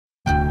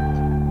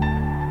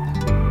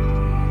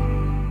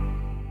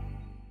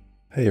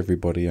Hey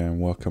everybody and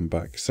welcome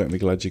back. Certainly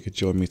glad you could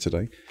join me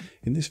today.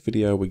 In this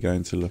video we're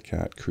going to look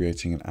at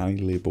creating an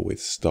Annie Liebovitz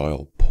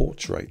style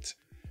portrait.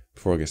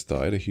 Before I get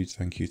started, a huge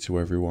thank you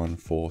to everyone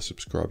for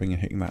subscribing and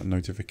hitting that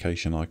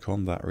notification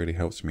icon. That really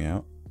helps me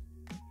out.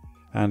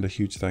 And a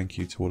huge thank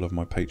you to all of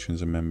my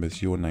patrons and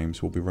members. Your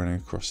names will be running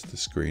across the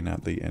screen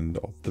at the end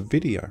of the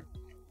video.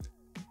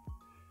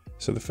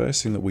 So the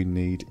first thing that we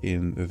need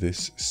in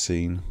this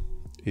scene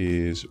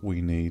is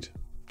we need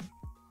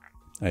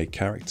a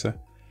character.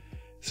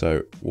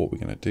 So what we're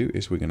going to do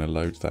is we're going to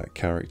load that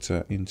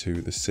character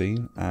into the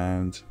scene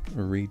and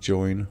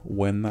rejoin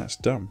when that's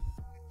done.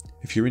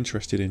 If you're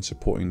interested in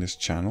supporting this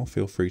channel,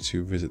 feel free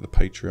to visit the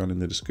Patreon in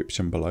the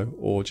description below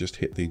or just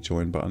hit the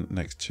join button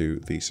next to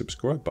the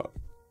subscribe button.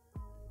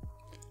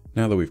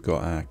 Now that we've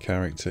got our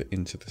character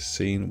into the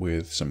scene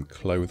with some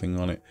clothing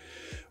on it,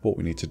 what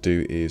we need to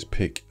do is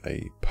pick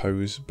a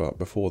pose, but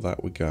before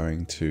that we're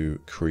going to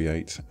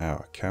create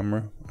our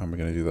camera, and we're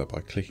going to do that by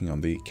clicking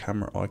on the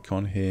camera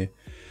icon here,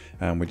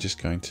 and we're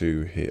just going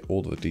to hit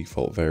all the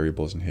default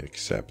variables and hit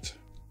accept.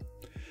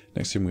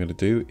 Next thing we're going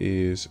to do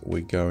is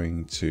we're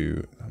going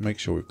to make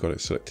sure we've got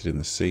it selected in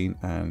the scene,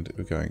 and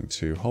we're going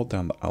to hold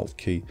down the Alt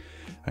key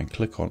and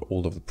click on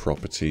all of the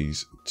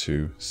properties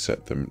to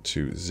set them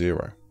to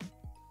 0.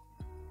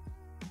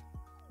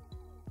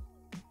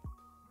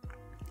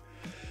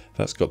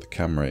 That's got the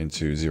camera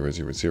into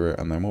 000,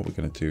 and then what we're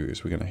going to do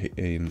is we're going to hit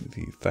in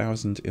the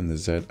 1000 in the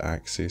Z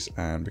axis,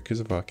 and because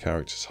of our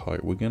character's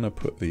height we're going to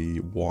put the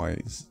Y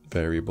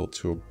variable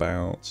to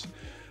about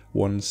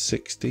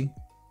 160.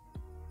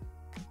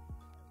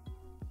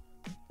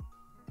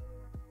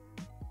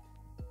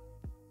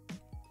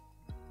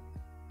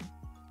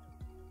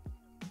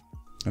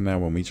 And now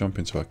when we jump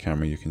into our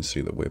camera, you can see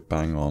that we're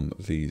bang on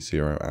the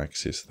 0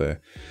 axis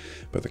there,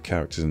 but the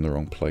character's in the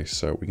wrong place.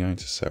 So we're going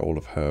to set all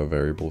of her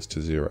variables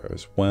to 0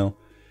 as well,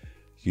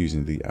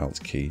 using the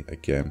Alt key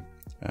again.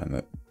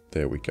 And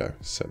there we go,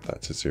 set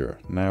that to 0.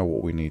 Now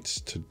what we need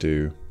to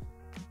do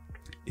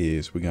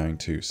is we're going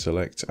to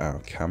select our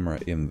camera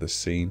in the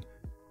scene.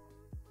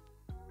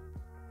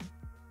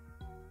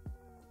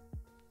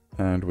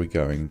 And we're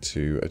going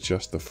to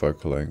adjust the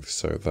focal length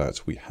so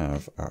that we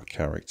have our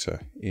character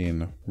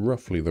in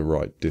roughly the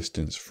right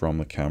distance from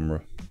the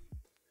camera.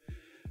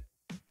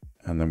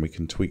 And then we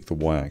can tweak the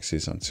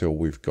Y-axis until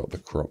we've got the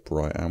crop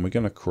right. And we're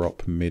going to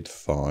crop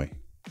mid-thigh.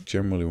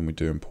 Generally when we're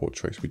doing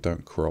portraits we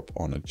don't crop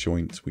on a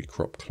joint, we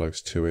crop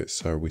close to it.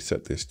 So we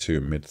set this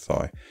to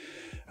mid-thigh.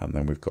 And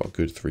then we've got a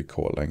good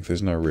 3/4 length.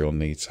 There's no real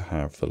need to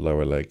have the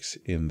lower legs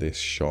in this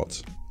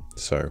shot,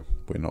 so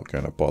we're not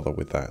going to bother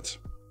with that.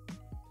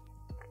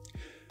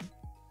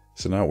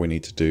 So now what we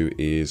need to do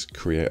is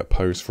create a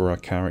pose for our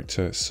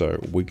character. So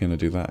we're going to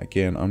do that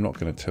again. I'm not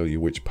going to tell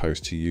you which pose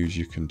to use.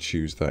 You can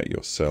choose that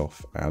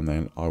yourself, and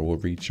then I will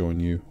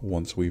rejoin you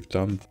once we've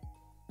done.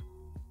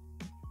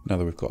 Now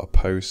that we've got a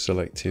pose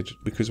selected,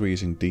 because we're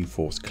using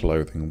D-Force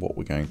clothing, what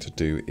we're going to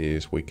do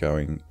is we're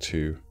going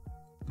to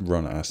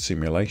run our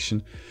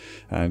simulation.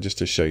 And just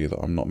to show you that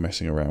I'm not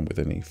messing around with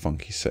any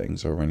funky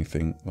settings or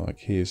anything, like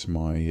here's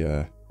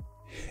my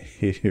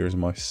here's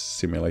my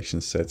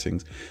simulation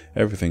settings.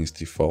 Everything's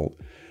default.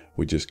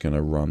 We're just going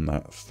to run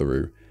that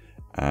through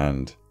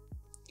and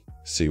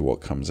see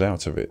what comes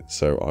out of it.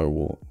 So I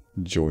will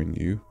join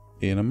you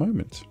in a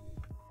moment.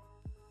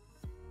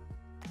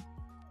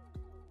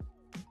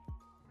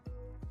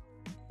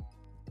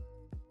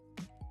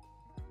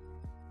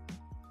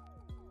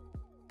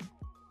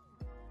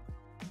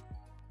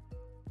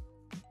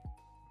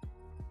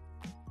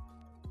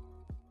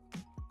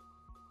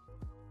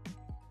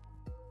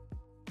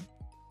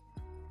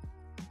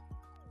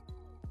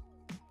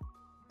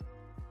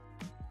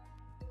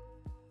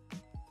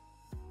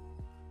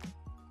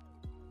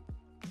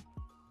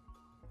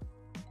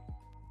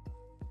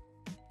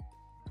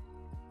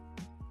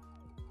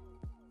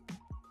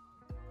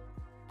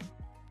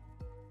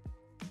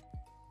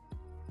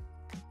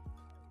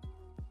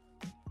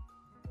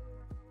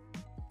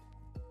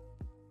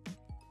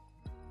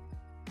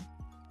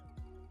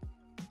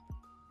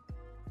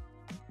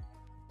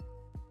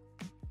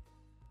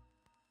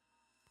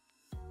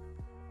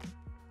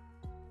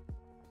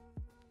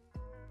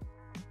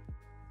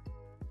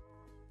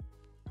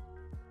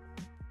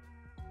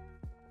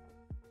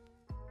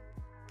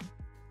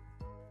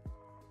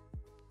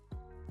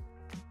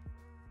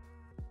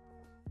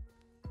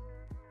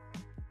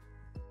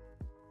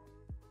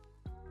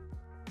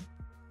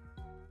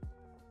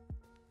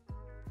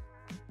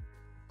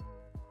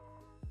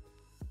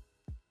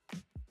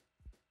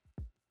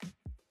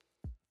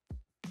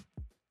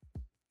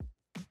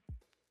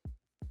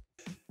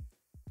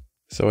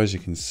 So as you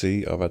can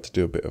see, I've had to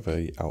do a bit of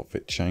a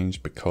outfit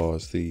change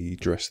because the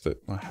dress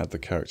that I had the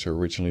character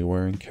originally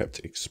wearing kept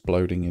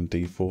exploding in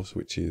D-Force,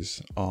 which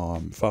is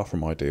far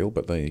from ideal,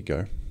 but there you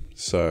go.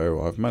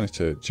 So I've managed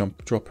to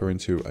drop her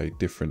into a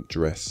different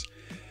dress,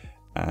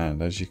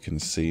 and as you can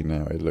see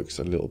now it looks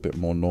a little bit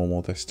more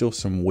normal. There's still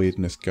some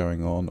weirdness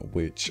going on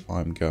which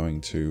I'm going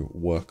to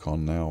work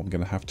on now. I'm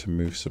going to have to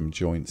move some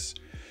joints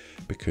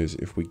because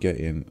if we get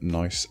in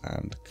nice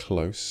and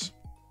close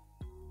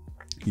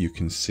you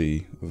can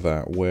see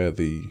that where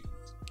the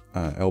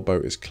elbow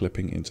is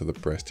clipping into the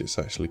breast, it's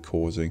actually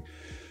causing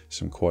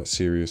some quite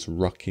serious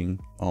rucking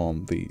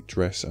on the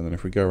dress. And then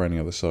if we go around the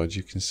other side,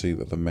 you can see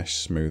that the mesh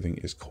smoothing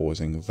is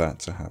causing that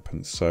to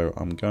happen. So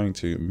I'm going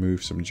to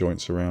move some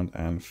joints around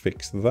and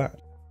fix that.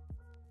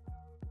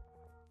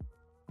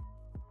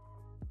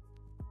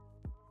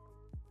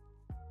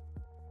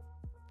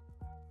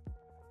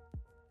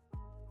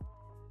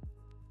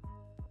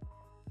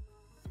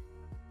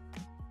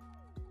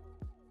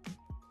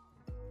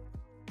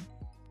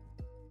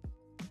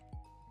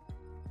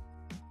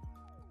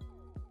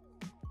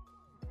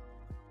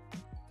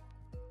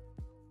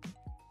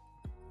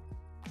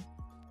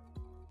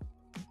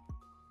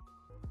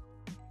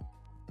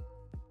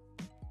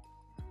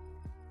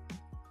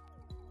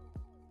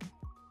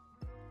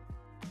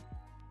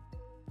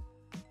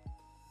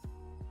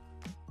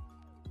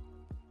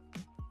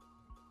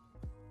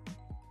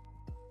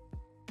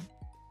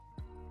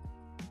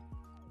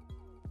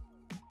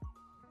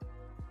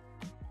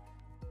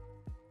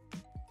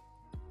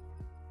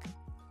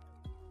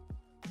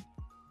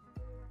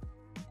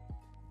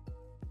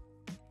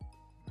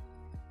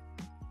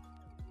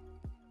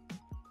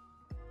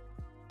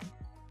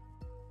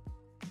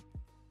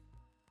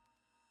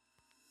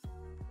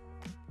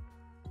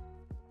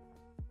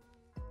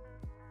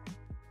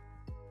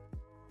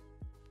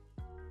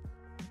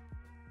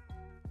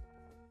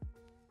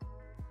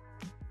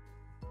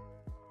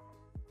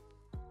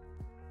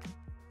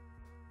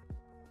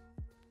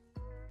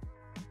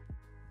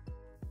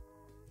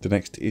 The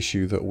next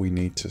issue that we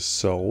need to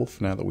solve,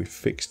 now that we've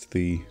fixed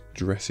the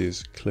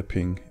dresses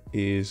clipping,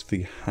 is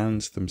the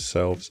hands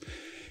themselves.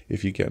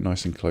 If you get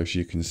nice and close,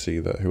 you can see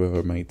that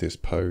whoever made this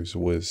pose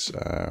was,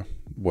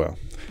 well,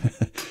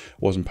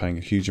 wasn't paying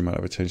a huge amount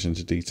of attention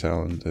to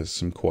detail, and there's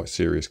some quite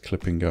serious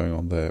clipping going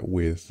on there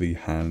with the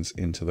hands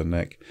into the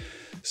neck.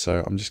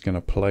 So I'm just going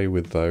to play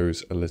with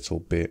those a little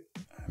bit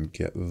and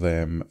get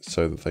them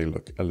so that they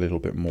look a little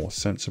bit more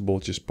sensible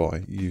just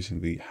by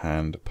using the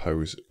hand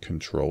pose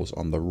controls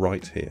on the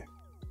right here.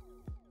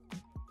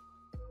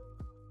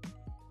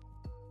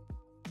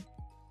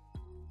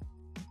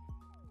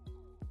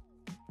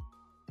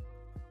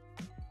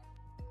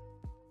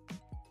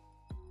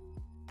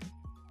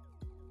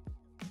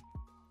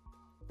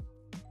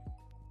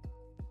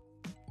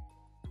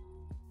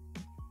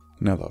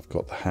 Now that I've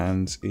got the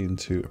hands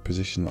into a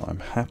position that I'm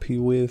happy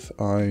with,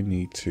 I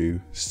need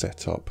to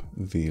set up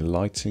the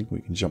lighting. We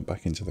can jump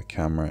back into the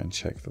camera and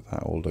check that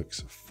that all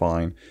looks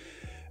fine.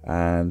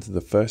 And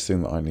the first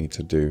thing that I need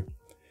to do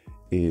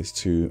is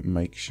to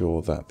make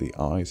sure that the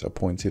eyes are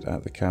pointed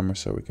at the camera.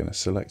 So we're going to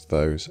select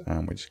those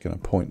and we're just going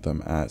to point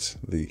them at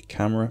the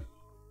camera,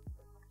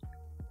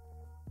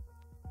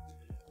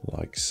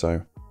 like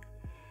so.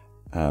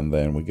 And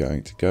then we're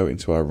going to go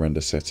into our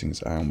render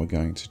settings and we're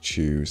going to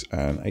choose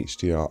an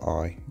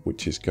HDRI,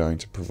 which is going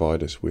to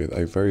provide us with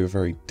a very,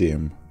 very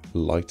dim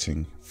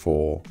lighting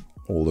for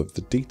all of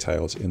the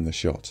details in the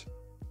shot.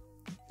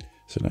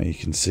 So now you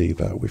can see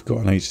that we've got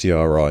an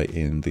HDRI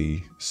in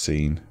the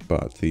scene,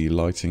 but the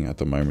lighting at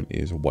the moment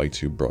is way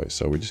too bright.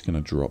 So we're just going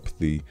to drop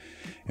the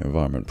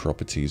environment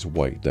properties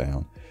way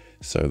down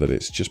so that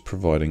it's just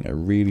providing a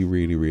really,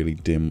 really, really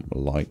dim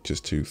light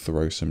just to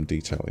throw some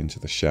detail into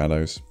the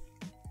shadows.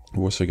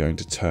 We're also going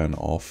to turn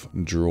off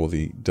and draw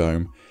the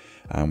dome,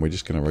 and we're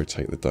just going to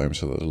rotate the dome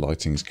so that the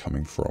lighting is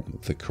coming from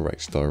the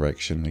correct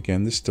direction.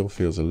 Again, this still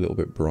feels a little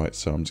bit bright,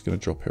 so I'm just going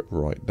to drop it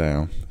right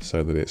down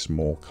so that it's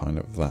more kind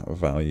of that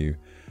value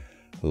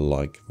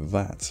like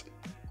that.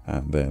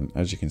 And then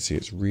as you can see,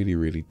 it's really,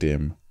 really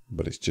dim,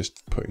 but it's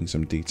just putting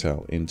some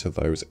detail into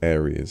those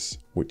areas,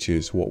 which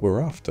is what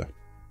we're after.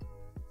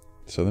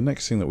 So the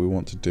next thing that we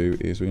want to do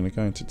is we're going to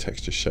go into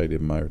texture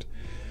shaded mode.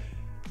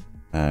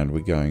 And we're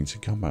going to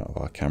come out of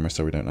our camera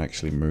so we don't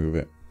actually move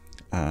it.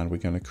 And we're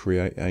going to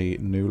create a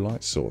new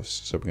light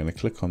source. So we're going to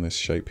click on this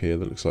shape here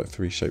that looks like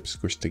three shapes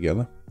squished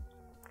together.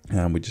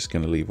 And we're just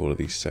going to leave all of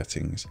these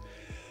settings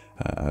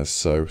as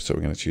so. So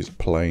we're going to choose a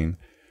plane.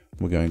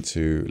 We're going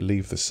to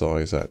leave the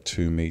size at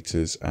 2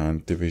 meters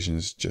and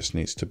divisions just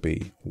needs to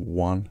be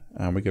 1.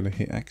 And we're going to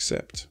hit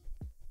accept.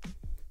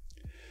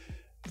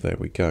 There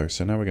we go.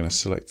 So now we're going to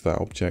select that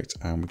object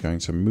and we're going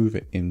to move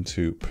it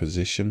into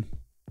position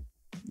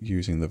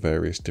using the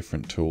various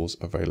different tools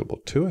available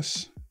to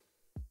us.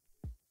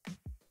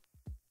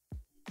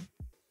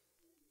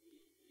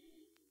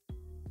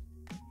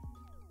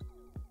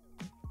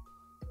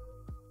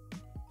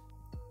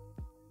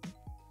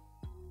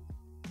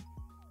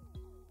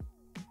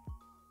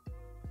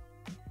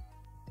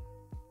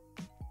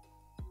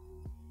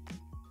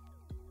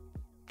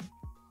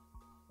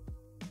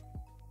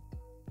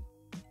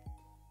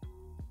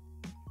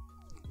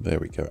 There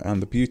we go.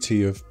 And the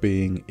beauty of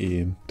being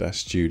in Dash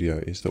Studio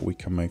is that we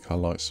can make our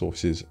light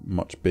sources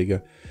much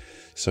bigger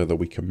so that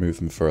we can move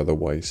them further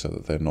away so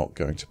that they're not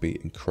going to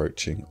be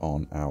encroaching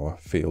on our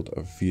field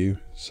of view.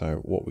 So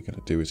what we're going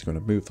to do is we're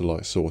going to move the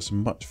light source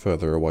much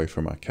further away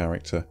from our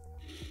character.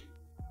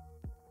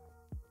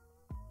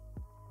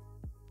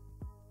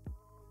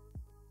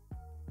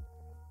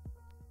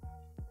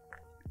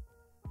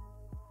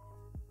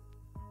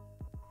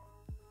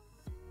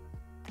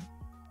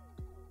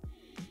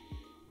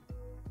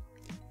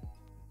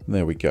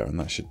 There we go, and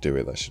that should do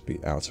it. That should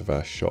be out of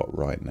our shot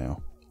right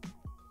now.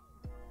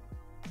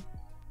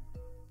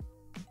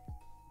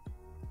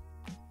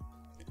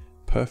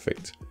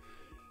 Perfect.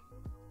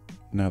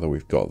 Now that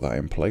we've got that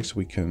in place,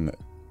 we can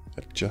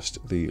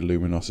adjust the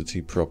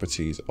luminosity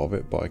properties of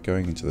it by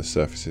going into the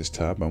Surfaces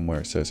tab, and where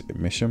it says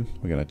emission,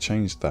 we're going to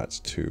change that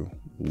to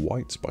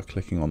white by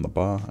clicking on the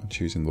bar and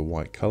choosing the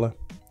white color.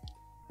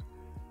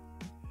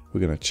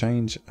 We're going to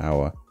change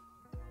our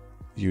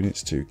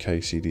units to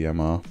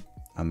KCDMR,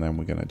 and then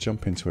we're going to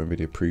jump into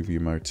NVIDIA preview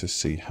mode to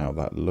see how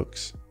that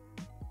looks.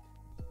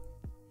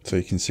 So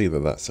you can see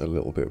that that's a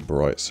little bit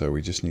bright, so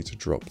we just need to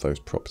drop those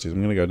properties. I'm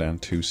going to go down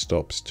 2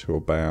 stops to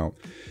about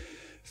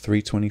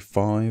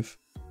 325.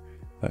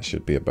 That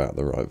should be about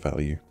the right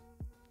value.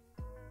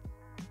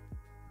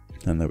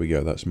 And there we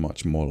go, that's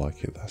much more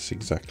like it. That's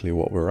exactly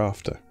what we're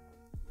after.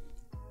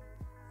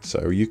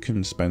 So you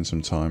can spend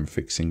some time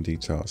fixing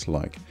details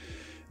like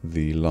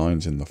the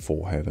lines in the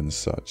forehead and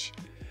such,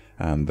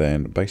 and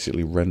then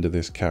basically render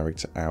this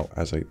character out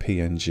as a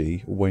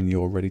PNG when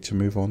you're ready to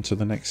move on to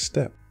the next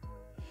step.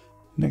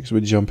 Next,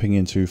 we're jumping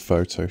into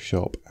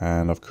Photoshop,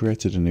 and I've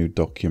created a new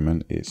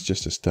document. It's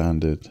just a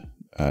standard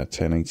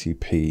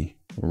 1080p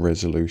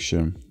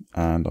resolution,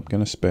 and I'm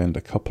going to spend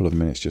a couple of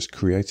minutes just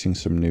creating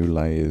some new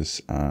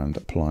layers and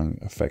applying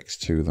effects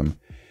to them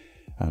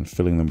and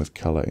filling them with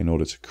color in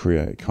order to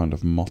create a kind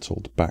of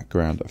mottled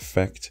background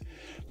effect.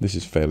 This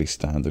is fairly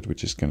standard. We're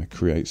just going to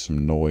create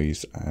some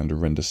noise and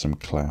render some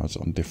clouds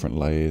on different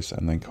layers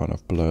and then kind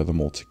of blur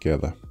them all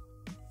together.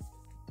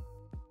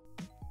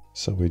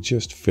 So we're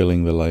just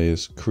filling the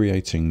layers,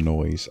 creating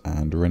noise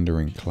and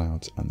rendering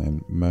clouds, and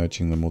then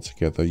merging them all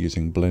together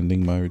using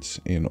blending modes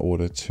in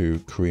order to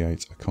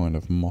create a kind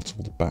of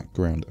mottled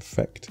background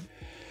effect.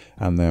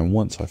 And then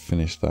once I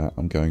finish that,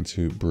 I'm going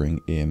to bring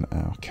in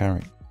our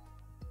character.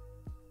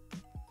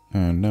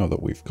 And now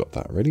that we've got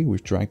that ready,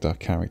 we've dragged our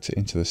character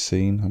into the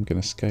scene. I'm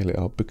going to scale it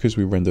up because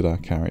we rendered our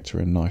character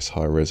in nice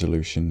high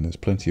resolution. There's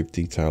plenty of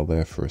detail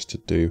there for us to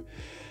do.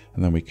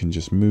 And then we can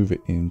just move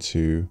it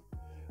into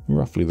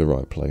roughly the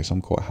right place.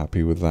 I'm quite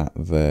happy with that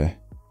there,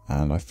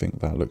 and I think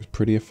that looks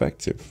pretty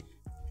effective.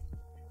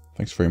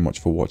 Thanks very much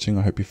for watching.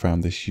 I hope you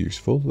found this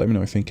useful. Let me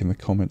know what you think in the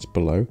comments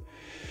below,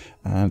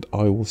 and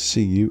I will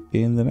see you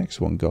in the next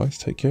one, guys.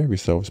 Take care of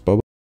yourselves. Bye.